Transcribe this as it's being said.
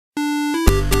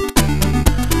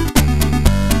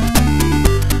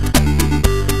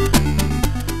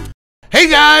Hey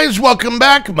guys, welcome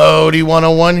back. Modi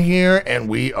 101 here, and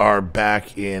we are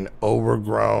back in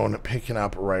Overgrown, picking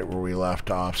up right where we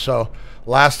left off. So,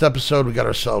 last episode we got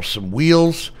ourselves some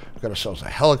wheels, we got ourselves a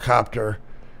helicopter.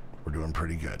 We're doing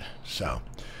pretty good. So,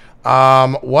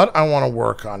 what I want to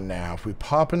work on now, if we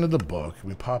pop into the book,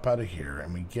 we pop out of here,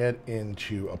 and we get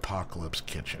into Apocalypse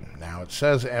Kitchen. Now, it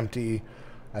says empty.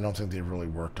 I don't think they've really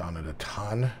worked on it a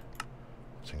ton.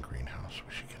 It's in greenhouse.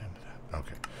 We should get into that.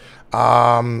 Okay.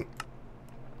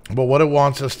 But what it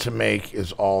wants us to make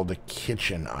is all the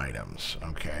kitchen items,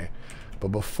 okay? But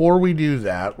before we do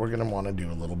that, we're going to want to do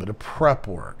a little bit of prep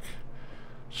work.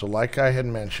 So like I had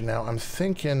mentioned, now I'm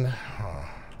thinking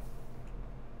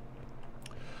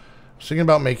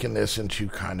about making this into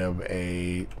kind of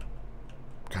an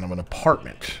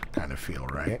apartment kind of feel,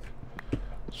 right?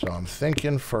 So I'm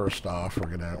thinking first off,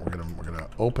 we're gonna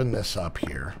open this up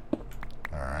here.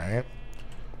 All right.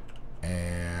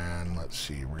 And let's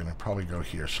see, we're gonna probably go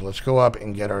here. So let's go up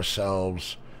and get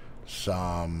ourselves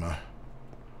some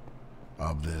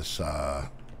of this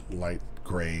light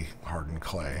gray hardened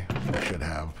clay. We should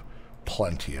have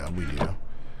plenty of. We do.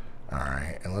 All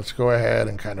right, and let's go ahead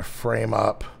and kind of frame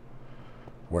up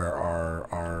where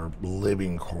our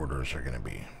living quarters are gonna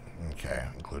be. Okay,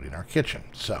 including our kitchen.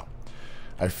 So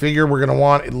I figure we're gonna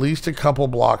want at least a couple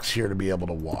blocks here to be able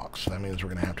to walk. So that means we're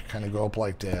gonna have to kind of go up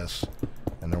like this.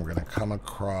 And then we're going to come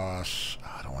across...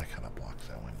 Oh, I don't like how that blocks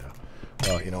that window.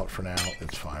 Well, you know what? For now,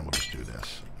 it's fine. We'll just do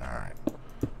this. All right.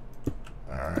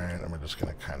 All right. And we're just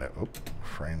going to kind of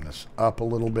frame this up a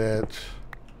little bit.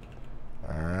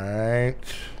 All right.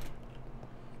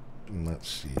 And let's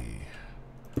see.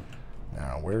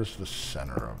 Now, where's the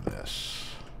center of this?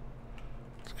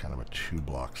 It's kind of a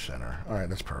 2-block center. All right.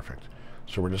 That's perfect.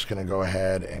 So we're just going to go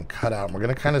ahead and cut out. And we're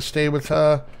going to kind of stay with...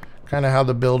 kind of how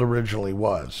the build originally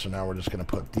was. So now we're just going to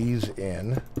put these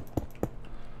in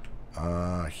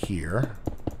here.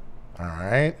 All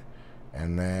right.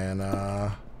 And then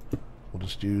we'll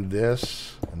just do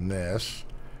this and this.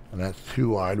 And that's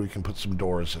too wide. We can put some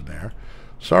doors in there.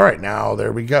 So, all right. Now,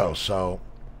 there we go. So,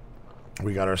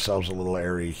 we got ourselves a little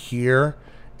area here.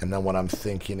 And then what I'm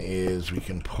thinking is we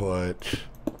can put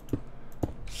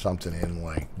something in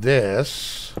like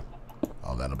this.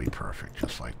 Oh, that'll be perfect,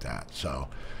 just like that. So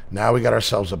now we got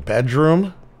ourselves a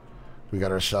bedroom. We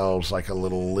got ourselves like a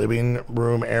little living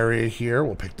room area here.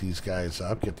 We'll pick these guys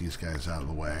up, get these guys out of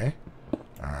the way.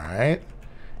 All right.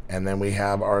 And then we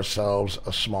have ourselves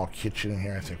a small kitchen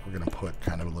here. I think we're going to put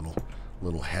kind of a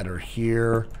little header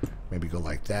here. Maybe go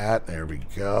like that. There we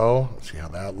go. Let's see how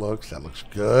that looks. That looks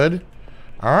good.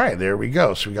 All right, there we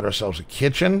go. So we got ourselves a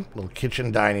kitchen, little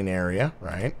kitchen dining area,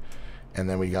 right? And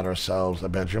then we got ourselves a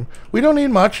bedroom. We don't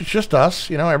need much. It's just us.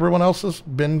 You know, everyone else has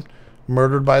been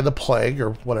murdered by the plague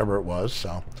or whatever it was.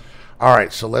 So, all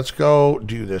right. So let's go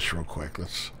do this real quick.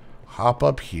 Let's hop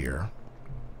up here.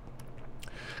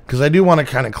 Because I do want to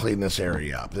kind of clean this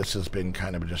area up. This has been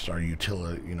kind of just our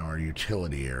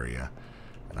utility area.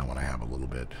 And I want to have a little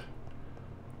bit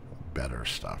better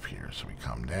stuff here. So we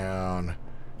come down.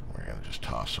 We're going to just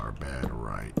toss our bed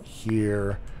right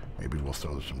here. Maybe we'll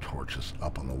throw some torches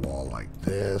up on the wall like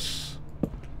this.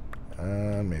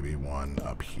 Maybe one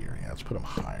up here. Yeah, let's put them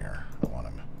higher. I want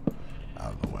them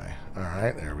out of the way. All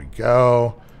right, there we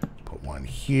go. Put one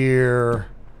here.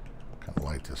 Kind of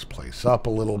light this place up a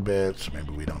little bit. So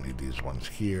maybe we don't need these ones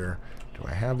here. Do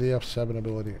I have the F7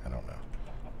 ability? I don't know.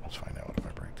 Let's find out if I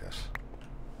break this.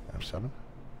 F7?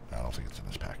 I don't think it's in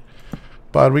this pack.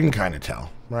 But we can kind of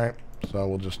tell, right? So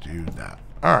we'll just do that.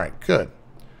 All right, good.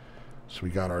 So we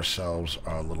got ourselves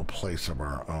a little place of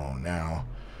our own. Now,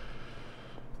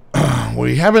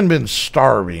 we haven't been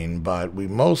starving, but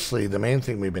the main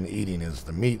thing we've been eating is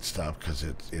the meat stuff because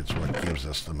it's what gives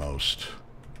us the most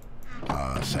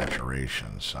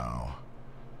saturation. So,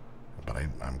 but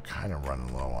I'm kind of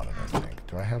running low on it, I think.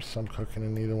 Do I have some cooking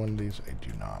in either one of these? I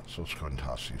do not. So let's go ahead and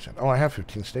toss these in. Oh, I have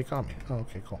 15 steak on me. Oh,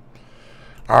 okay, cool.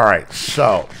 All right,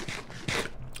 so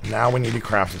now we need to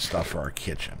craft the stuff for our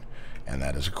kitchen. And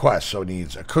that is a quest. So it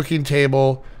needs a cooking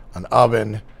table, an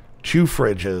oven, 2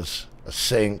 fridges, a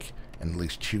sink, and at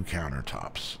least 2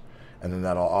 countertops. And then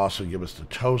that'll also give us the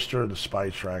toaster, the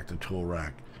spice rack, the tool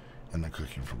rack, and the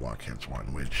cooking for blockheads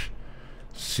 1, which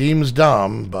seems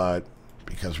dumb, but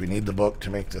because we need the book to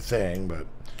make the thing. But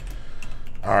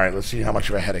all right, let's see how much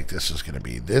of a headache this is going to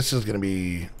be. This is going to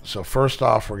be, so first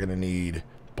off, we're going to need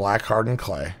black hardened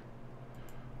clay,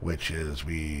 which is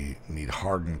we need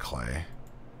hardened clay.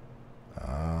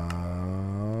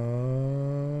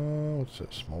 What's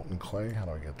this? Molten clay? How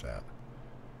do I get that?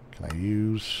 Can I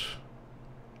use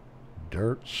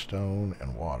dirt, stone,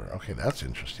 and water? Okay, that's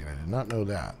interesting. I did not know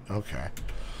that. Okay.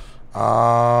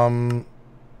 Alright,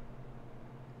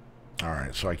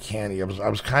 so I can't... I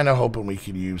was kind of hoping we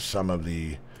could use some of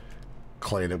the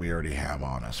clay that we already have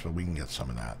on us, but we can get some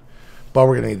of that. But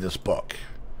we're going to need this book.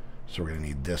 So we're going to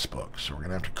need this book. So we're going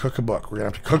to have to cook a book. We're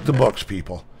going to have to cook the books,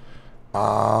 people. There's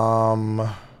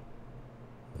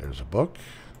a book.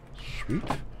 Sweet.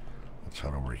 Let's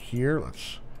head over here.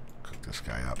 Let's cook this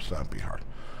guy up so that'd be hard.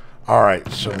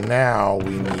 Alright, so now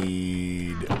we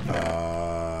need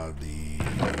the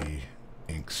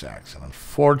ink sacks. And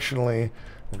unfortunately,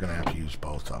 we're going to have to use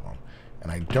both of them.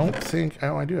 And I don't think...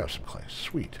 Oh, I do have some clay.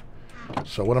 Sweet.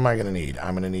 So what am I going to need?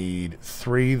 I'm going to need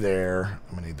 3 there.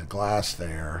 I'm going to need the glass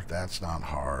there. That's not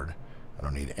hard. I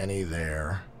don't need any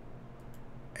there.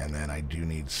 And then I do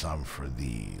need some for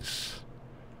these.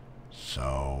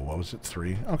 So, what was it?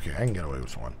 3? Okay, I can get away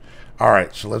with 1.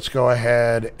 Alright, so let's go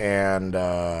ahead and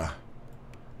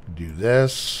do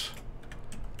this.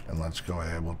 And let's go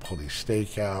ahead. We'll pull these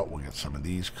steak out. We'll get some of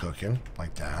these cooking,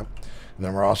 like that. And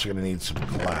then we're also going to need some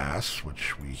glass,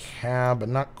 which we have, but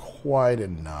not quite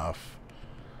enough.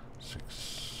 6,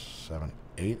 7,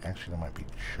 8. Actually, that might be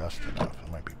just enough.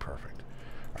 It might be perfect.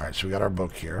 Alright, so we got our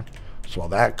book here. So while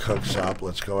that cooks up,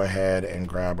 let's go ahead and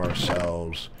grab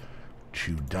ourselves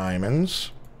 2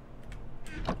 diamonds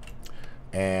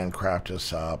and craft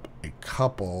us up a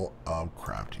couple of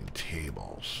crafting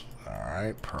tables.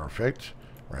 Alright, perfect.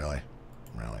 Really?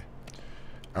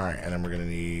 Alright, and then we're going to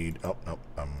need... Oh, nope,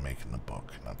 I'm making the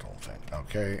book, not the whole thing.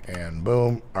 Okay, and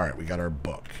boom. Alright, we got our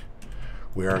book.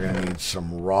 We are going to need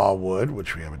some raw wood,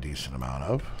 which we have a decent amount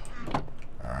of.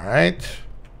 Alright.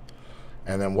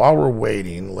 And then while we're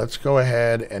waiting, let's go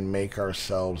ahead and make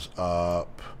ourselves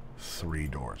up 3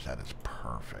 doors. That is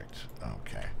perfect.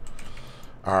 Okay.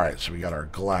 Alright, so we got our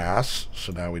glass.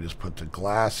 So now we just put the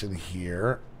glass in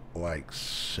here, like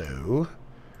so.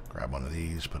 Grab one of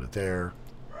these, put it there.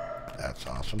 That's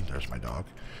awesome. There's my dog.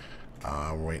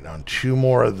 We're waiting on 2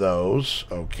 more of those.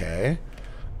 Okay.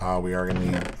 We are going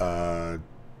to need a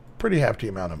pretty hefty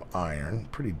amount of iron.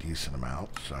 Pretty decent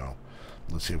amount. So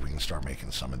let's see if we can start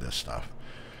making some of this stuff.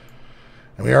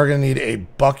 And we are going to need a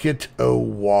bucket of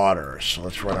water. So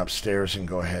let's run upstairs and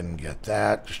go ahead and get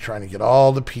that. Just trying to get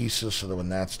all the pieces so that when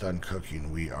that's done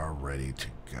cooking, we are ready to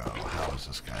go. How is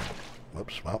this guy?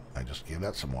 Whoops. Well, I just gave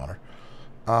that some water.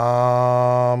 We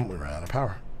ran out of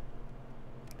power.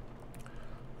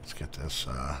 Let's get this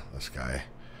this guy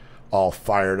all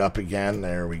fired up again.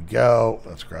 There we go.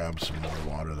 Let's grab some more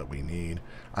water that we need.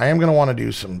 I am going to want to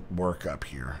do some work up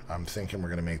here. I'm thinking we're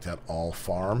going to make that all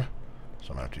farm.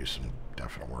 So I'm going to have to do some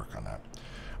definite work on that.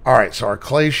 Alright, so our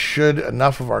clay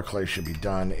enough of our clay should be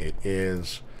done. It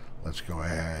is. Let's go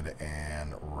ahead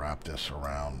and wrap this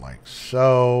around like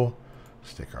so.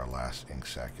 Stick our last ink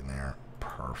sac in there.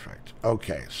 Perfect.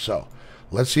 Okay, so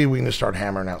let's see if we can just start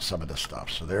hammering out some of this stuff.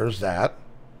 So there's that.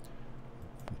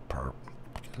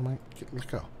 Let's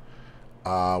go.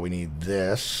 We need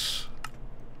this.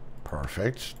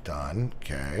 Perfect. Done.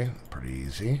 Okay, pretty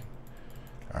easy.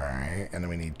 Alright, and then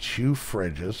we need 2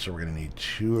 fridges, so we're going to need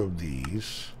 2 of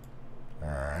these.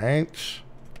 Alright.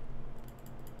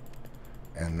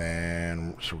 And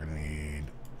then, so we're going to need,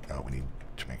 oh, we need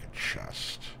to make a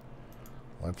chest.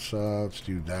 Let's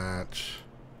do that.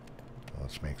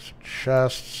 Let's make some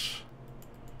chests.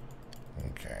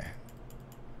 Okay.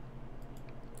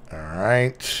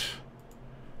 Alright.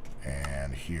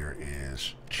 And here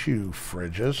is 2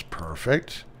 fridges.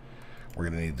 Perfect. We're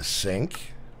going to need the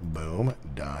sink. Boom.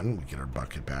 Done. We get our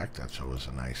bucket back. That's always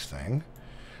a nice thing.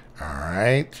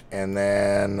 Alright. And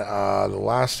then the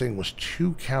last thing was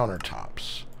 2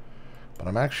 countertops. But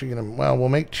I'm actually going to... Well, we'll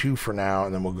make 2 for now,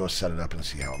 and then we'll go set it up and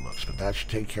see how it looks. But that should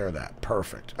take care of that.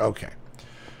 Perfect. Okay.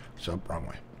 So, wrong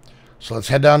way. So let's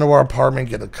head down to our apartment,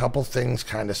 get a couple things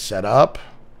kind of set up.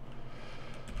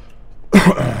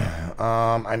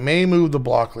 I may move the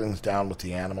blocklings down with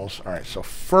the animals. Alright, so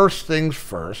first things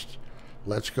first.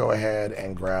 Let's go ahead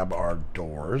and grab our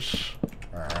doors.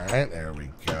 Alright, there we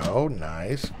go.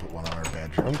 Nice. Put one on our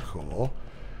bedroom. Cool.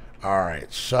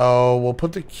 Alright, so we'll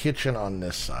put the kitchen on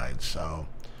this side. So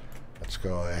let's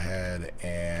go ahead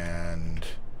and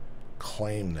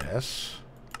claim this.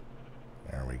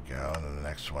 There we go. And then the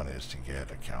next one is to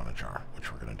get a counter jar,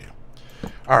 which we're going to do.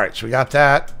 Alright, so we got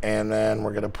that. And then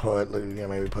we're going to put,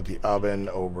 maybe put the oven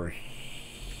over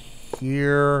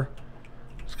here.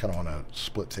 Just kind of want to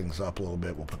split things up a little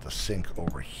bit. We'll put the sink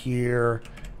over here.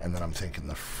 And then I'm thinking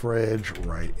the fridge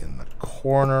right in the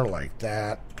corner like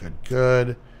that. Good,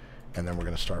 good. And then we're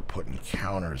going to start putting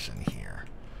counters in here.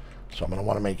 So I'm going to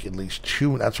want to make at least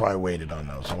 2. That's why I waited on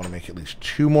those. I want to make at least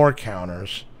 2 more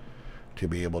counters to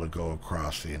be able to go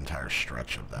across the entire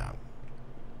stretch of that.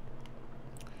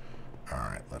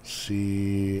 Alright, let's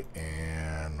see.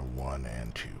 And 1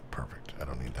 and 2. Perfect. I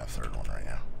don't need that third one right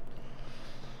now.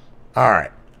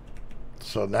 Alright.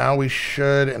 So now we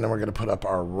should, and then we're going to put up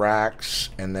our racks.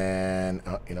 And then,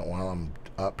 you know, while I'm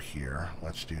up here,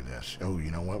 let's do this. Oh,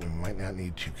 you know what? We might not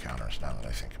need 2 counters now that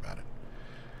I think about it.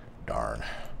 Darn.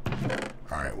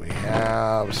 Alright, we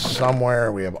have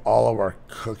somewhere, we have all of our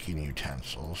cooking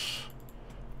utensils.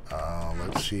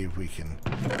 Let's see if we can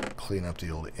clean up the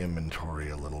old inventory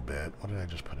a little bit. What did I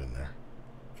just put in there?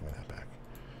 Give me that back.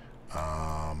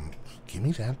 Give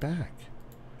me that back.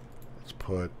 Let's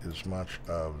put as much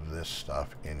of this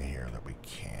stuff in here that we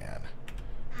can.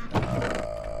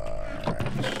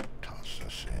 Alright, let's toss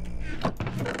this in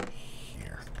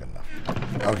here. Good enough.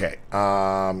 Okay,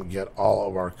 get all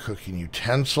of our cooking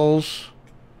utensils.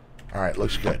 Alright,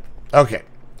 looks good. Okay.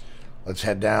 Let's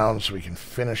head down so we can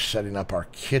finish setting up our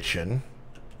kitchen.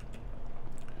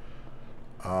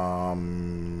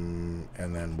 And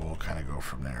then we'll kind of go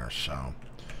from there. So,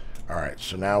 alright,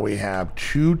 so now we have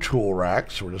 2 tool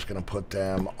racks. So we're just going to put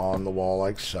them on the wall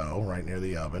like so, right near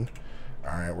the oven.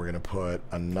 Alright, we're going to put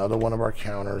another one of our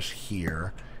counters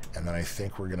here. And then I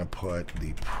think we're going to put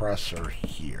the presser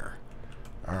here.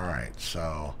 Alright,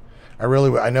 so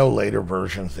I know later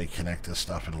versions they connect this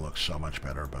stuff and it looks so much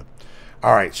better, but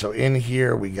alright, so in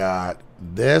here we got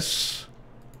this,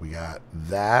 we got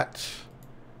that,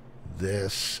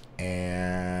 this,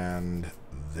 and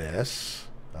this.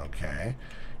 Okay.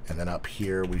 And then up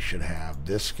here we should have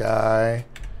this guy,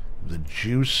 the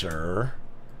juicer,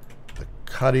 the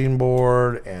cutting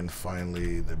board, and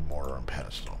finally the mortar and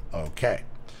pedestal. Okay.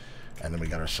 And then we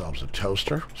got ourselves a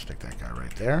toaster. Stick that guy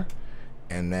right there.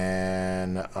 And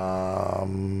then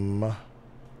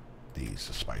these,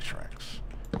 the spice racks.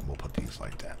 And we'll put these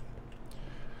like that.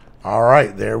 All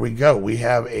right, there we go. We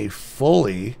have a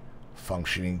fully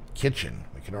functioning kitchen.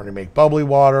 We can already make bubbly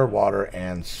water, water,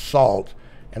 and salt.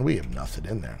 And we have nothing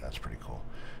in there. That's pretty cool.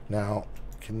 Now,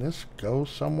 can this go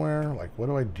somewhere? Like, what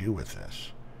do I do with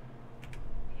this?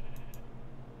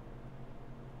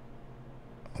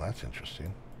 Well, that's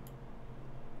interesting.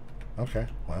 Okay,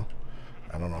 well,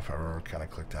 I don't know if I ever kind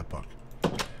of clicked that book.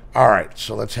 All right,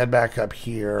 so let's head back up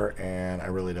here, and I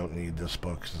really don't need this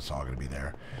book because it's all going to be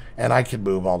there. And I can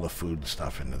move all the food and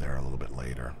stuff into there a little bit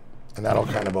later. And that'll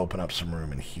kind of open up some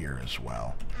room in here as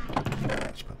well.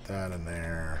 Let's put that in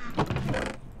there,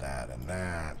 that and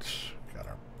that. Got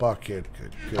our bucket,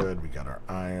 good, good. We got our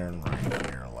iron right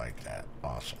here like that.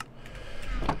 Awesome.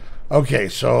 Okay,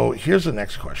 so here's the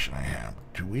next question I have.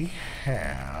 Do we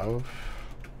have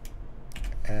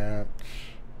at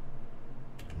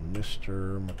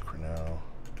Mr. McCrino?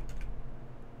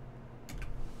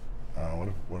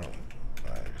 What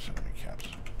I guess I don't caps.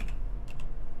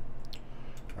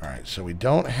 Alright, so we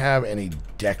don't have any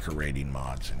decorating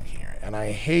mods in here. And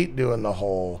I hate doing the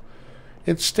whole,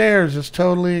 it's stairs, it's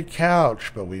totally a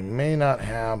couch, but we may not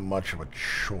have much of a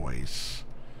choice.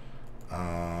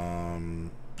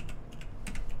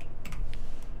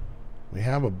 We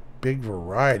have a big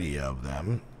variety of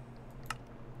them,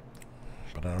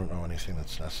 but I don't know anything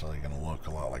that's necessarily going to look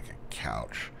a lot like a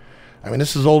couch. I mean,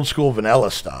 this is old school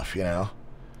vanilla stuff, you know,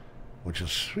 which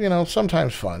is, you know,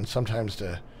 sometimes fun, sometimes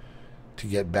to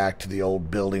get back to the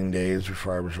old building days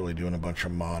before I was really doing a bunch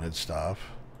of modded stuff.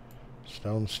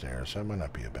 Stone stairs, that might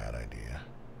not be a bad idea.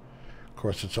 Of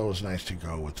course, it's always nice to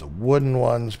go with the wooden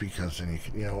ones because then you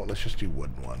can, you know what, let's just do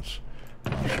wooden ones.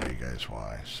 I'll show you guys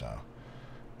why, so.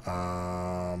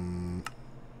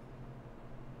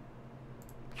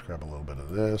 Let's grab a little bit of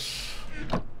this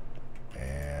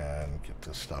and get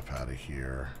this stuff out of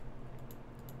here.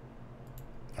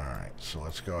 Alright, so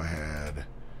let's go ahead.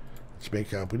 Let's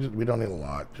make up, we don't need a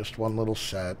lot, just one little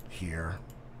set here.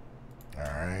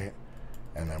 Alright,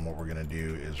 and then what we're going to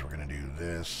do is we're going to do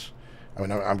this. I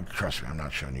mean, trust me, I'm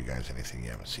not showing you guys anything you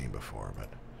haven't seen before, but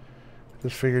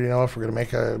just figured, you know, if we're going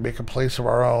to make a place of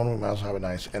our own, we might as well have it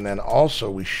nice. And then also,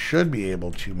 we should be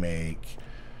able to make,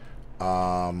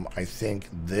 I think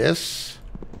this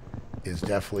is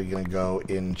definitely going to go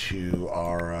into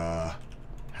our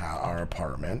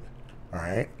apartment. All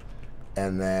right.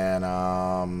 And then,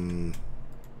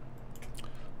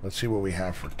 let's see what we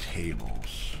have for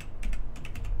tables.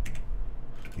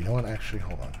 You know what? Actually,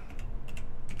 hold on.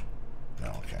 No,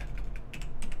 okay.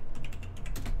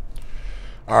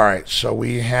 All right, so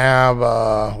we have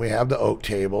the oak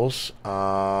tables.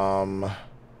 What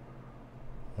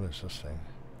is this thing?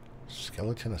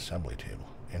 Skeleton assembly table.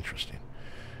 Interesting.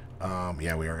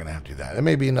 Yeah, we are gonna have to do that. It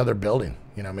may be another building.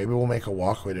 You know, maybe we'll make a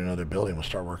walkway to another building. We'll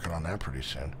start working on that pretty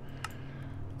soon.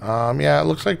 Yeah, it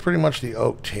looks like pretty much the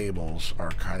oak tables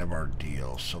are kind of our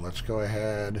deal. So let's go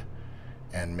ahead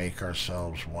and make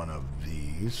ourselves one of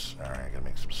these. All right, I gotta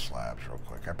make some slabs real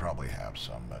quick. I probably have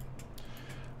some, but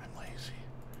I'm lazy.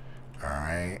 All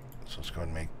right, so let's go ahead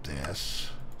and make this.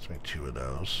 Let's make 2 of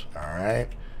those. All right.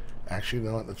 Actually, you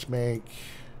know what? Let's make...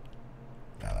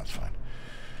 No, that's fine.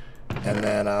 And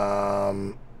then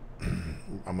I'm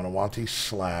going to want these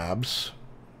slabs.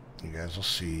 You guys will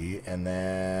see. And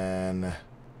then...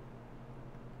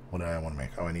 What do I want to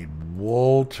make? Oh, I need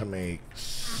wool to make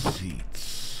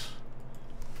seats.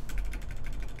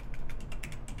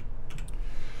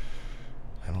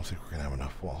 I don't think we're going to have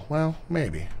enough wool. Well,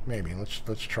 maybe. Maybe.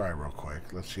 Let's try real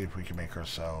quick. Let's see if we can make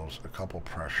ourselves a couple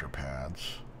pressure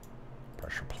pads.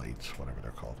 Pressure plates, whatever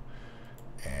they're called.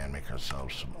 And make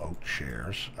ourselves some oak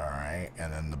chairs. Alright,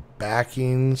 and then the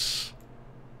backings,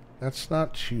 that's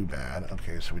not too bad.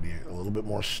 Okay, so we need a little bit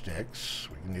more sticks.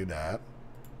 We can do that.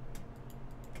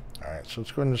 Alright, so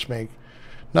let's go ahead and just make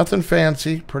nothing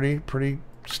fancy. Pretty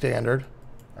standard.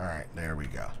 Alright, there we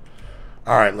go.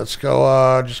 Alright, let's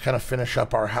go just kind of finish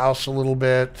up our house a little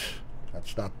bit.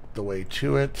 That's not the way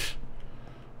to it.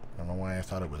 I don't know why I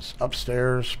thought it was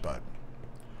upstairs, but...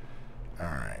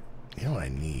 Alright, you know what I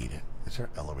need? Is there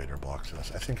elevator blocks in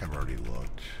this? I think I've already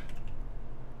looked.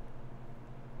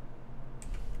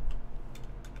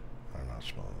 I don't know how to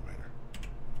spell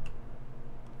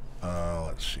elevator.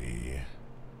 Let's see.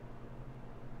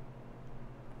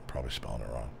 Probably spelling it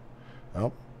wrong.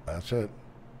 Nope, that's it.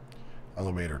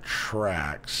 Elevator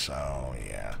tracks, so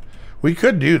yeah. We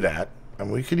could do that. I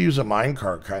mean, we could use a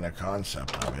minecart kind of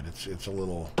concept of it. It's a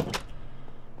little...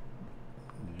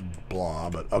 blah,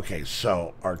 but okay,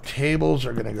 so our tables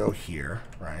are going to go here,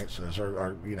 right? So there's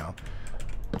our, you know,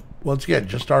 once again,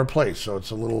 just our place. So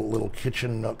it's a little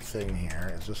kitchen nook thing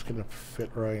here. Is this going to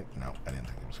fit right? No, I didn't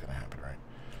think it was going to happen right.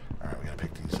 All right, we got to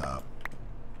pick these up.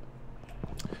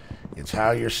 It's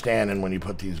how you're standing when you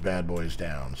put these bad boys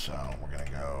down. So we're going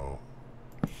to go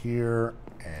here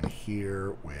and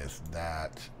here with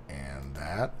that and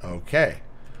that. Okay.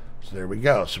 So there we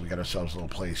go. So we got ourselves a little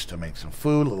place to make some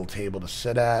food, a little table to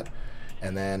sit at.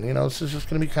 And then, you know, this is just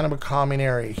going to be kind of a calming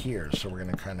area here. So we're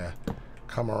going to kind of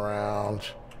come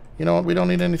around. You know what? We don't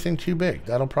need anything too big.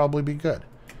 That'll probably be good.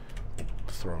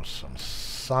 Throw some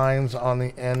signs on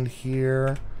the end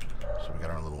here. So we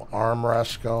got our little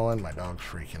armrest going. My dog's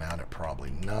freaking out at probably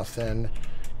nothing.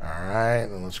 All right.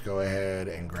 And then let's go ahead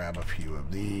and grab a few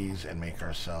of these and make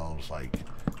ourselves like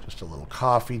just a little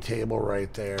coffee table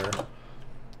right there.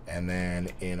 And then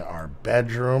in our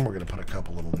bedroom, we're going to put a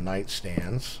couple little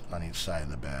nightstands on each side of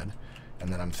the bed.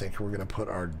 And then I'm thinking we're going to put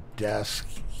our desk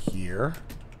here.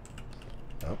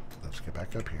 Oh, let's get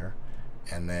back up here.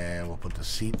 And then we'll put the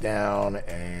seat down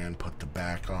and put the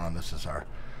back on. This is our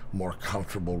more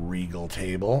comfortable regal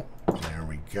table. There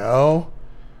we go.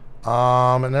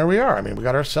 And there we are. I mean, we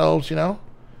got ourselves, you know,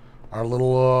 our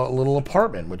little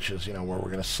apartment, which is, you know, where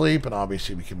we're going to sleep. And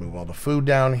obviously we can move all the food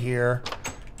down here.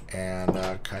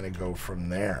 And kind of go from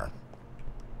there.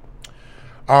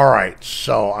 All right,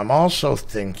 so I'm also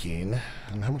thinking,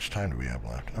 and how much time do we have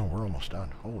left? Oh, we're almost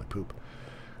done. Holy poop.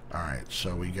 All right,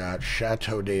 so we got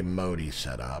Chateau de Modi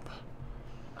set up.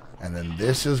 And then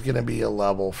this is going to be a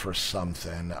level for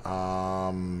something.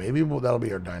 Maybe that'll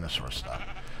be our dinosaur stuff.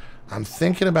 I'm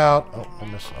thinking about... Oh,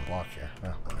 I'm missing a block here.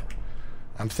 No,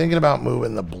 I'm thinking about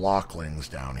moving the blocklings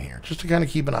down here, just to kind of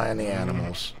keep an eye on the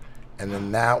animals. And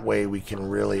then that way we can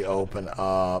really open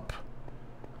up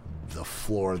the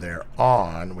floor they're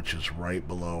on, which is right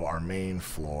below our main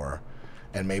floor.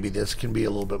 And maybe this can be a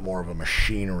little bit more of a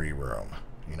machinery room.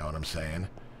 You know what I'm saying?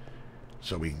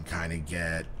 So we can kind of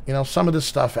get, you know, some of this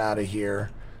stuff out of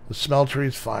here. The smeltery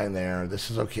is fine there.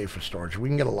 This is okay for storage. We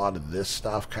can get a lot of this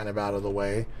stuff kind of out of the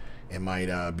way. It might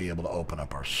be able to open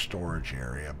up our storage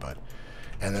area.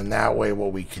 And then that way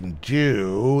what we can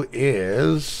do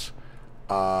is...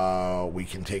 we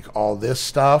can take all this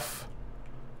stuff,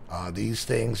 these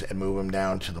things, and move them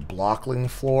down to the blockling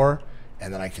floor.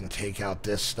 And then I can take out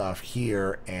this stuff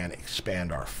here and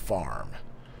expand our farm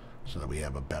so that we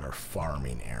have a better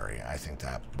farming area. I think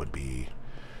that would be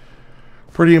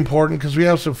pretty important because we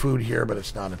have some food here, but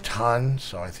it's not a ton.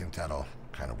 So I think that'll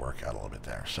kind of work out a little bit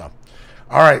there. So,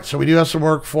 all right. So we do have some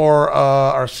work for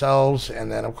ourselves. And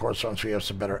then, of course, once we have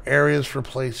some better areas for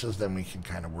places, then we can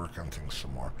kind of work on things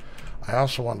some more. I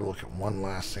also wanted to look at one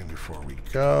last thing before we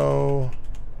go.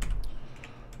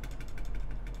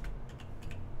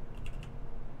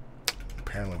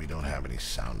 Apparently we don't have any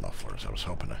sound mufflers. I was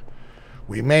hoping to...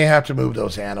 We may have to move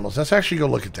those animals. Let's actually go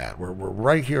look at that. We're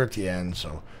right here at the end,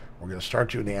 so we're going to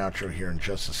start doing the outro here in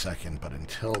just a second. But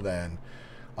until then,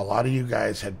 a lot of you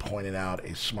guys had pointed out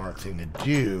a smart thing to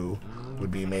do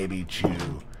would be maybe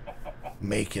to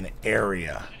make an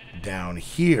area down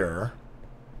here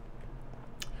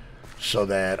so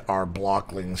that our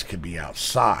blocklings could be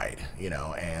outside,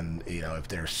 and, if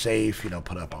they're safe,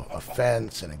 put up a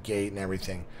fence and a gate and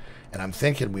everything. And I'm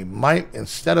thinking we might,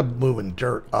 instead of moving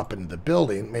dirt up into the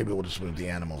building, maybe we'll just move the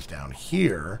animals down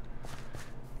here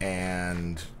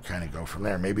and kind of go from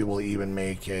there. Maybe we'll even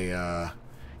make a,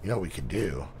 what we could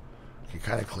do? We could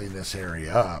kind of clean this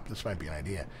area up. This might be an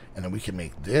idea. And then we can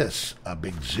make this a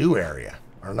big zoo area.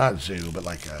 Or not zoo, but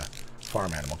like a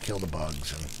farm animal. Kill the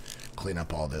bugs and clean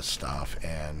up all this stuff.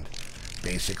 And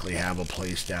basically have a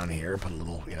place down here. Put a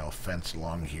little, fence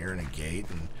along here and a gate.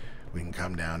 And we can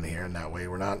come down here, and that way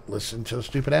we're not listening to the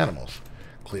stupid animals.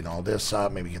 Clean all this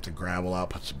up, maybe get the gravel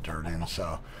out, put some dirt in.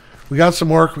 So we got some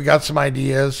work, we got some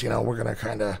ideas. We're going to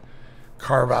kind of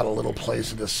carve out a little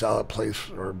place to sell a place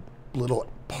or little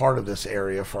part of this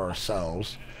area for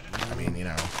ourselves. I mean,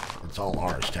 it's all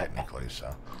ours technically.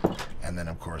 So, and then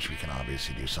of course we can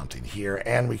obviously do something here,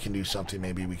 and we can do something.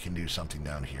 Maybe we can do something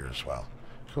down here as well.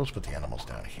 So let's put the animals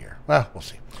down here. Well, we'll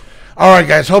see. All right,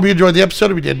 guys. Hope you enjoyed the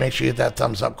episode. If you did, make sure you hit that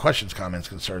thumbs up. Questions, comments,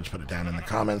 concerns, put it down in the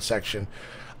comments section.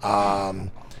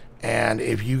 And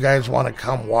if you guys want to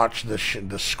come watch the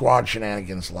squad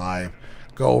shenanigans live,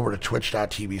 go over to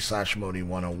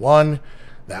twitch.tv/Modi101.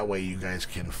 That way you guys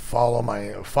can follow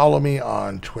me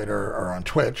on Twitter, or on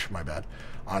Twitch, my bad.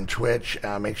 On Twitch,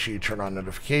 make sure you turn on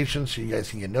notifications so you guys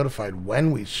can get notified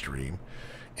when we stream.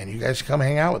 And you guys come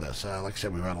hang out with us. Like I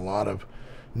said, we've had a lot of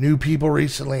new people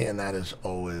recently, and that is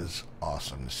always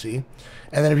awesome to see.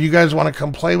 And then if you guys want to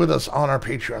come play with us on our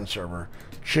Patreon server,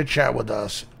 chit chat with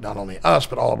us, not only us,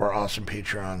 but all of our awesome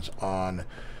Patreons on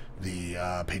the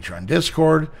Patreon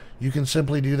Discord, you can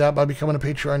simply do that by becoming a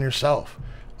Patreon yourself.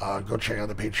 Go check out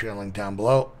the Patreon link down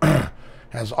below.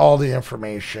 Has all the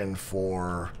information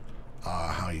for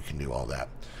how you can do all that.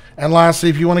 And lastly,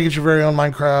 if you want to get your very own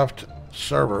Minecraft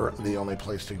server, the only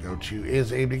place to go to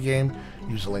is ABGame.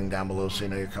 Use the link down below so you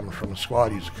know you're coming from the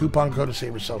squad. Use a coupon code to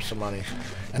save yourself some money.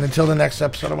 And until the next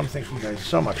episode, I want to thank you guys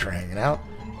so much for hanging out.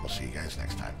 We'll see you guys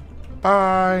next time.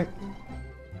 Bye.